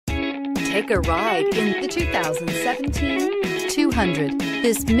Take a ride in the 2017 200.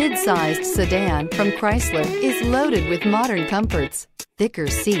 This mid-sized sedan from Chrysler is loaded with modern comforts. Thicker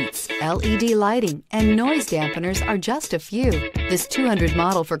seats, LED lighting, and noise dampeners are just a few. This 200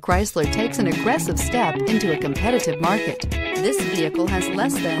 model for Chrysler takes an aggressive step into a competitive market. This vehicle has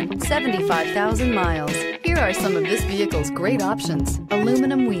less than 75,000 miles. Here are some of this vehicle's great options: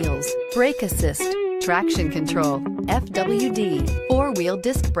 aluminum wheels, brake assist, traction control, FWD, four-wheel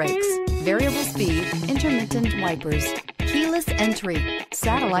disc brakes, variable speed, intermittent wipers, keyless entry,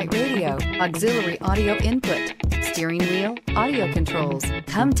 satellite radio, auxiliary audio input, steering wheel audio controls.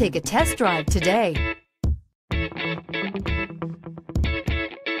 Come take a test drive today.